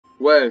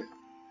Well,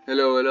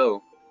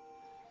 hello.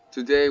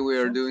 Today we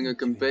are doing a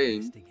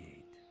campaign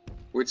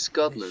with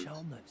Scotland,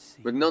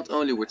 but not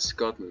only with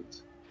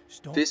Scotland.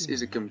 This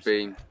is a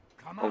campaign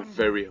on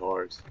very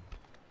hard.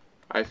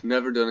 I've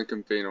never done a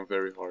campaign on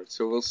very hard,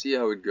 so we'll see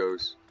how it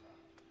goes.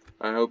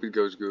 I hope it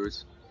goes good.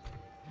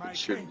 It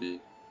should be.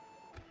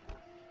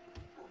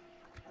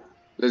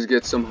 Let's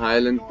get some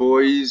Highland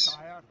boys.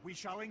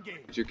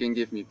 But you can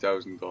give me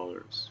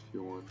 $1,000 if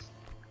you want.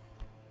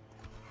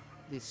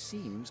 This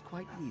seems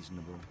quite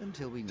reasonable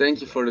until we.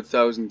 Thank you for the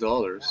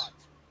 $1,000.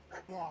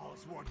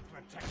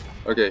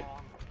 Okay.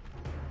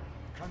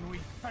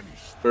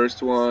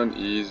 First one,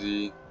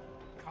 easy.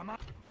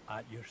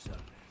 At your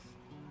service.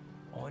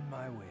 On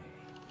my way.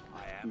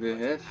 They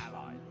have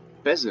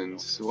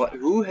peasants.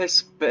 Who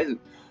has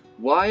peasants?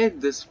 Why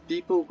does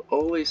people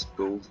always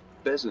build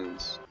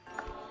peasants?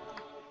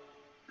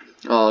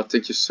 Oh,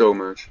 thank you so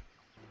much.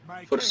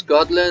 For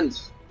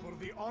Scotland! For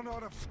the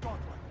honor of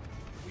Scotland.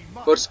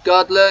 For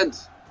Scotland!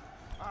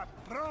 A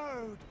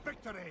proud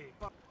victory.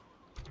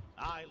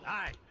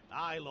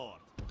 Aye, Lord.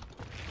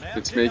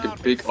 Let's make a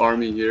big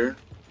army here.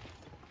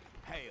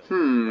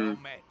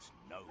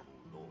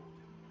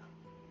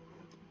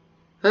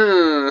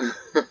 That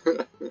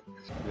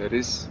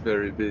is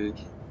very big.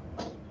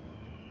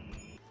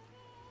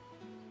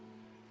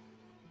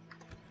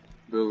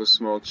 Build a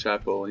small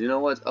chapel. You know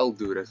what? I'll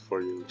do that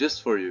for you.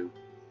 Just for you.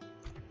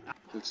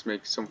 Let's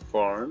make some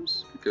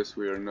farms, because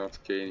we are not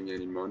gaining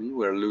any money.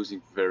 We are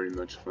losing very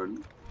much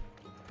money.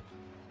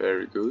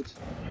 Very good.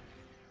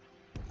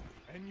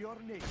 In your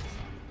name,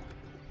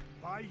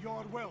 by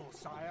your will,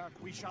 sire,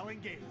 we shall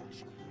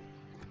engage.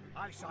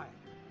 Aye, sire.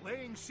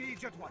 Laying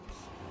siege at once.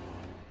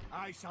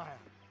 Aye, sire.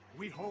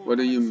 We hold. What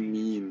do you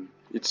mean?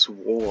 It's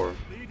war.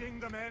 Leading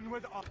the men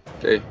with.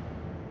 Okay,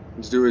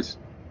 let's do it.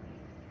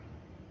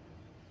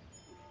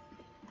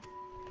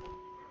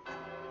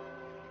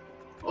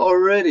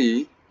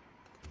 Already?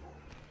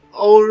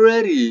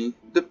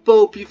 The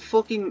Pope, you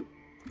fucking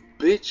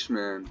bitch,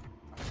 man.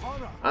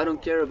 I don't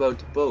care about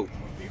the Pope.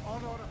 The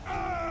honor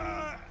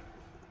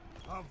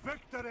of a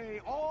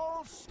victory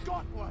all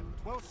Scotland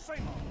will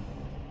sing.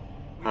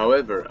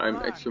 However, I'm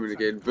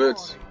excommunicated,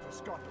 but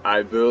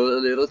I built a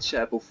little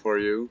chapel for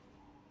you.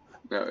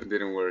 No, it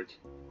didn't work.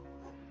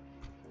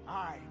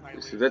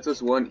 So that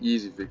was one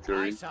easy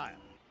victory.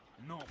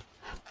 No.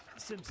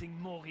 Something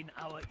more in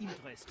our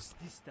interests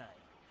this time.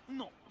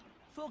 No.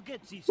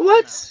 Forget this.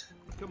 What?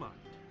 Come on.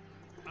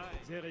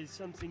 There is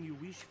something you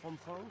wish from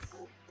France?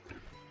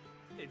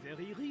 A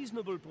very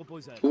reasonable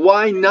proposal.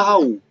 Why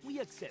now? We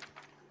accept.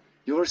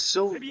 You're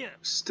so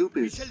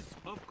stupid.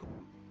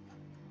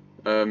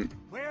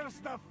 Where's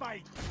the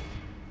fight?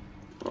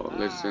 Well,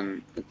 let's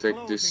then attack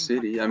this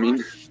city. I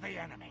mean,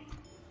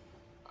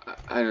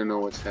 I don't know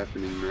what's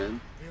happening,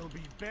 man. They'll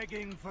be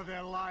begging for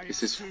their lives.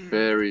 This is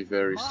very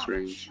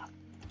strange.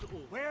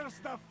 Where's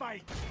the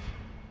fight?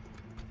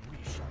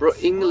 Bro,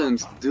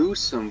 England, do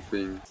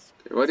something.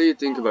 Okay, what do you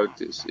think about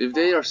this? If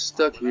they are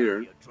stuck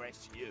here,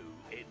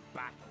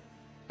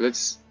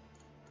 let's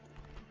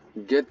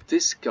get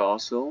this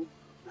castle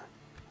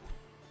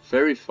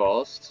very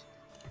fast,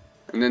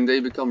 and then they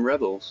become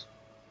rebels.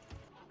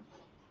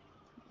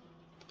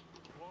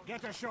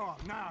 Get ashore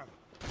now.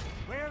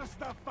 Where's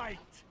the fight?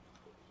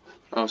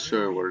 I'll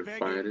show you where the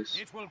fight is.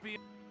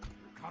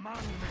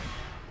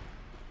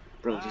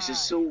 Bro, this is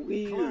so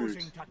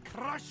weird.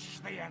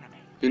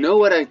 You know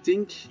what I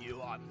think?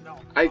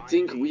 I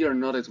think we are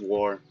not at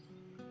war.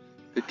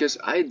 Because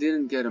I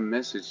didn't get a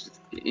message that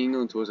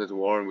England was at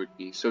war with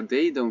me. So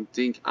they don't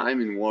think I'm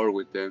in war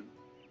with them.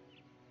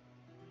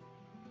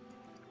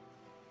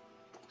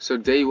 So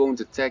they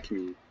won't attack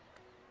me.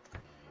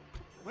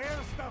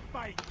 Where's the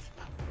fight?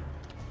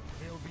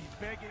 They'll be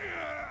begging.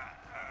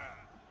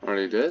 Are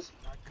they dead?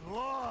 A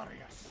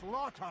glorious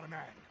slaughter,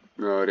 man.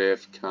 No, they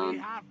have We Khan.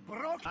 have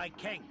broken. Aye,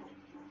 King.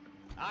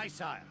 Aye,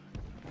 sire.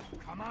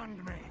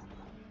 Command me.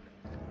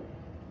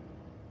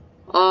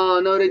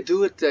 Oh no, they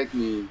do attack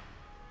me.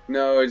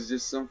 No, it's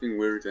just something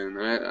weird, and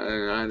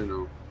I don't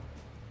know.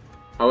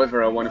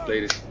 However, I want to play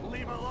this.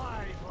 Leave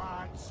alive,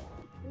 lads.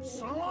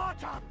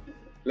 Slaughter.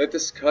 Let the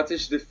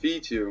Scottish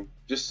defeat you.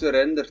 Just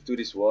surrender to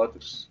these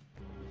waters.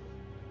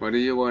 What do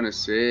you want to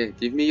say?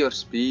 Give me your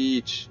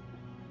speech.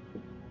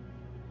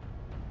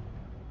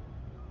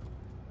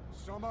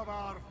 Some of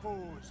our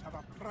foes have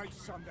a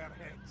price on their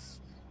heads.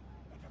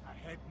 And if a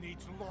head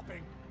needs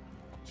lopping,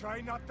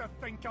 try not to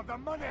think of the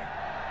money.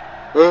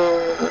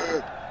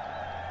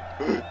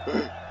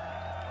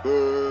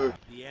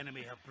 The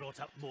enemy have brought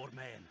up more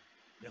men.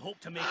 They hope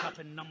to make up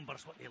in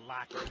numbers what they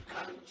lack in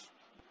courage.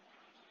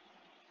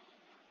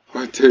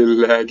 What they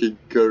lack in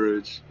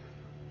courage.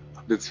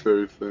 That's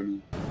very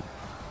funny.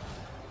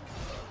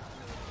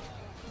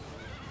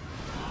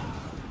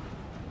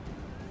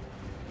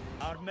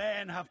 Our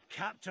men have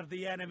captured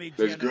the enemy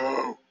Let's general.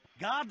 go.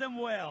 Guard them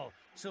well,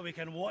 so we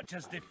can watch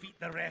us defeat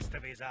the rest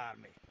of his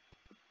army.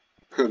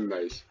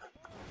 Nice.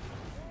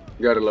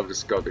 You gotta love the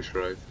Scottish,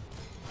 right?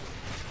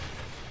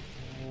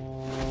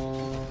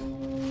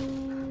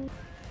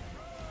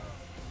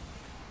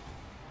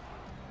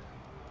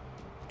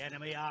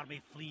 Enemy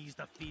army flees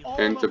the field.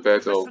 End the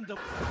battle.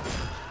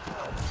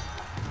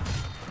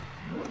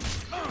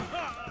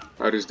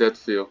 How does that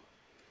feel?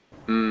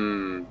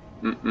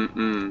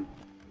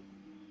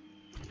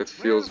 That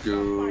feels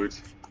good.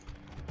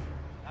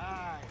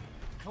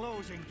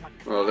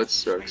 Well, that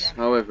sucks.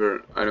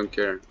 However, I don't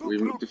care. We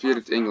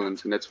defeated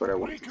England, and that's what I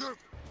wanted.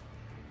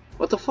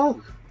 What the fuck?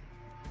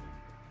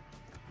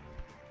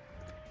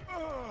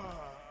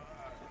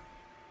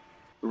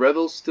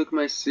 Rebels took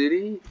my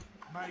city?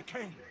 My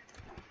king.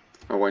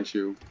 I want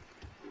you.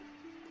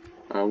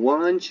 I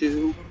want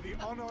you.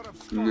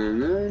 No,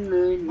 no,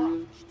 no,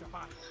 no.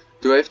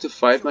 Do I have to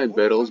fight my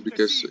battles?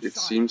 Because it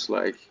seems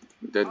like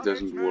that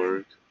doesn't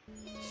work.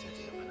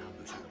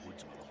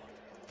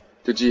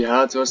 The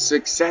jihad was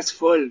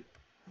successful!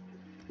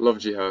 Love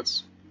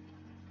jihads.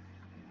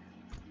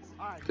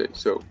 Okay,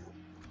 so.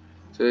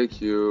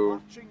 Take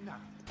you.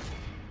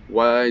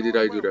 Why did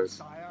I do that?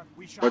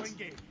 What?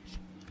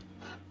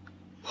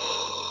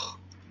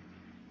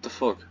 The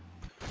fuck?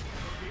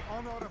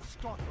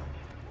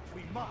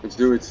 Let's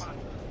do it.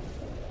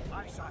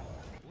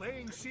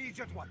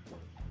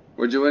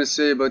 What do you want to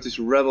say about this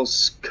rebel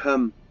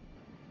scum?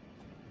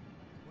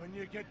 When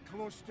you get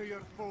close to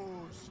your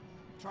foes,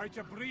 try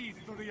to breathe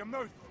through your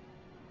mouth.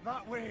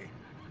 That way,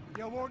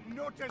 you won't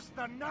notice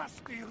the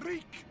nasty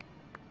reek.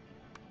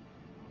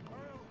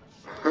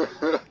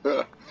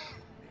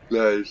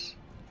 Nice.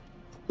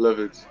 Love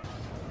it.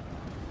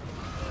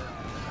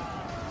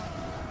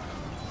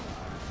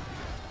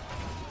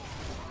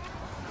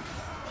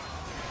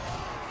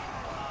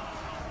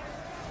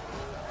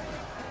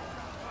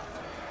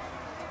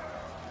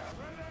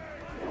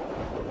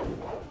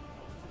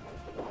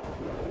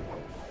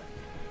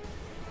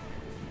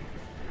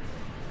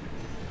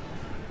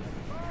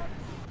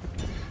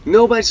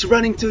 Nobody's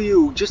running to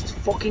you, just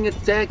fucking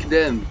attack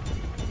them.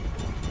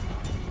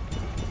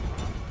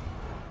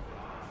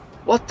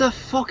 What the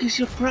fuck is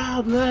your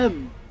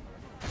problem?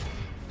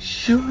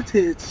 Shoot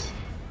it.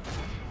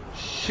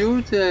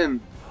 Shoot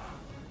them.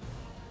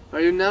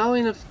 Are you now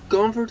in a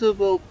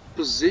comfortable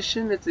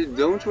position that they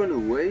don't run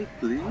away,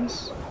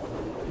 please?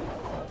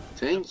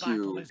 Thank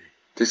you.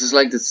 This is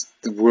like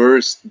the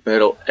worst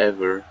battle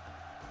ever.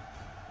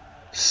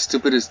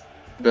 Stupidest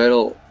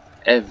battle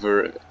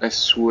ever, I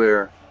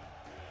swear.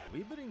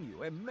 We bring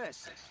you a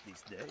message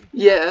this day.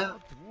 Yeah,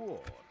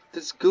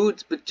 that's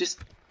good, but just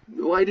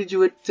why did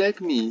you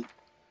attack me?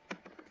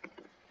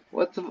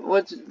 What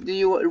do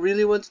you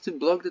really want to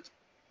block that?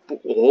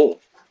 Oh,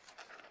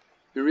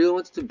 you really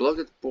wanted to block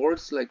that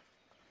port like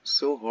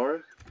so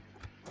hard?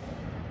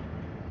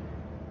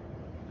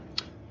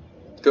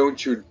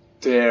 Don't you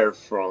dare,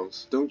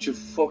 France! Don't you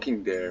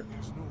fucking dare!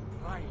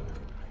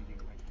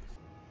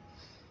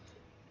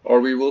 Or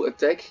we will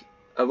attack.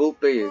 I will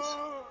pay it.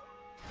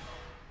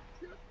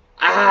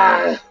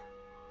 Ah!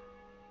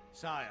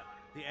 Sire,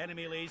 the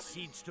enemy lays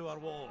siege to our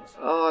walls.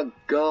 Oh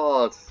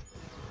God!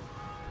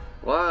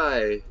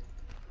 Why?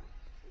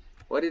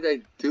 What did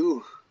I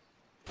do?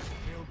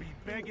 They'll be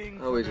begging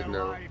How is it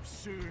now?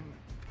 soon.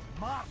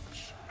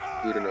 March.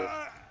 Good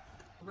enough.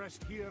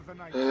 Rest here the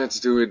night. Let's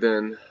do it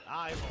then.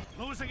 Aye,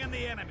 closing in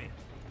the enemy.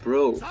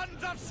 Bro.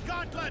 Sons of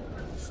Scotland,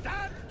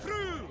 stand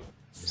true!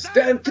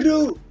 Stand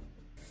true!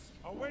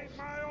 Await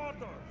my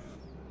orders.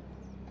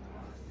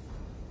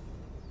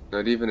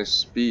 Not even a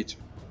speech.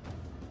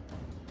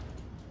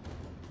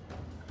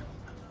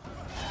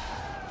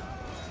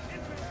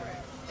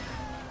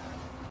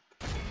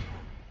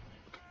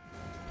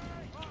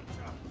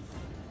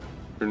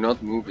 They're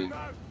not moving.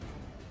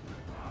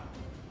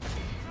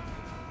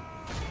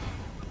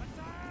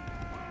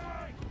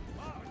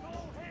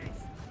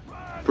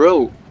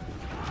 Bro!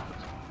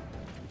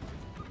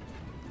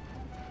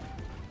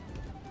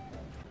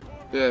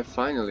 Yeah,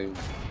 finally.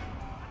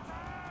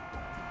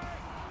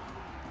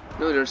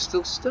 No, they're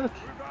still stuck.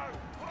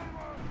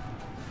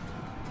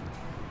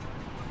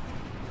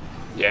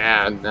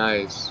 Yeah,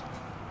 nice.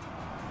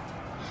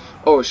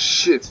 Oh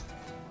shit.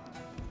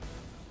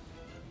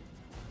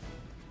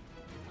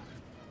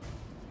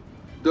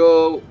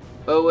 Go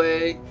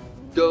away,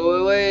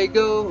 go away,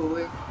 go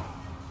away.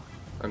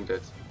 I'm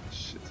dead.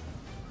 Shit.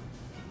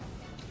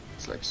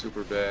 It's like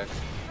super bad.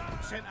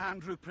 St.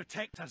 Andrew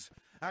protect us.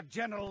 Our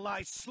general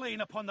lies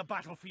slain upon the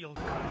battlefield.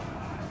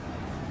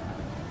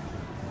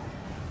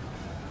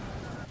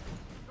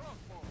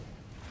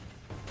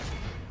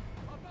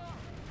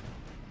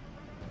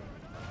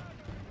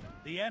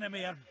 The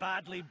enemy are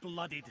badly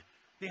blooded.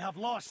 They have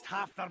lost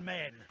half their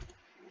men.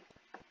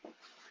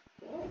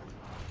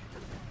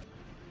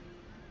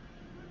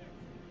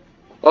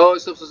 Oh,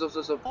 stop, stop,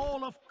 stop, stop.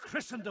 All of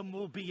Christendom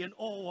will be in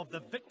awe of the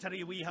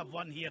victory we have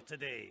won here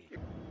today.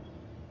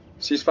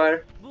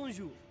 Ceasefire?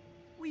 Bonjour.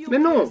 We Mais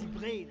non.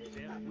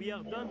 We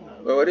are done now.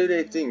 Well, what do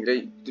they think?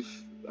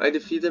 I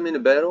defeat them in a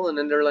battle and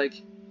then they're like,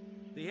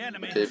 The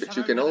enemy okay, has but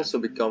you can surrounded also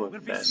us. become a We're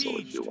vassal if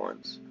you besieged.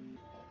 want.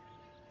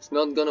 It's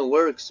not gonna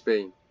work,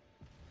 Spain.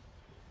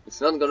 It's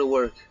not gonna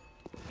work.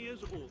 Years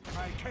old.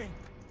 My king.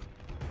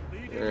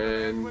 Leading the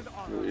men And with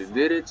honor. we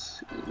did it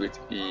with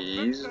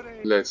ease.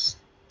 Let's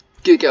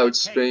Kick out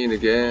Spain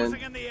again.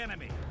 Closing in the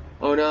enemy.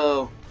 Oh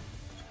no.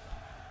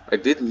 I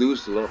did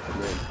lose a lot,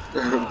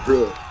 man.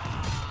 Bro.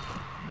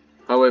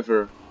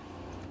 However,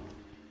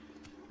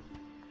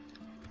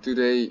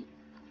 today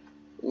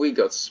we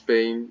got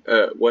Spain.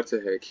 What the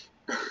heck?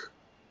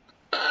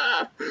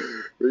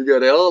 We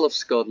got all of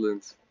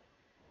Scotland.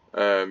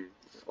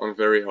 On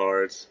very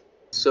hard.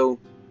 So,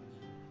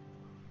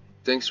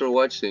 thanks for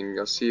watching.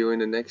 I'll see you in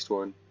the next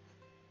one.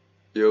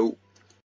 Yo.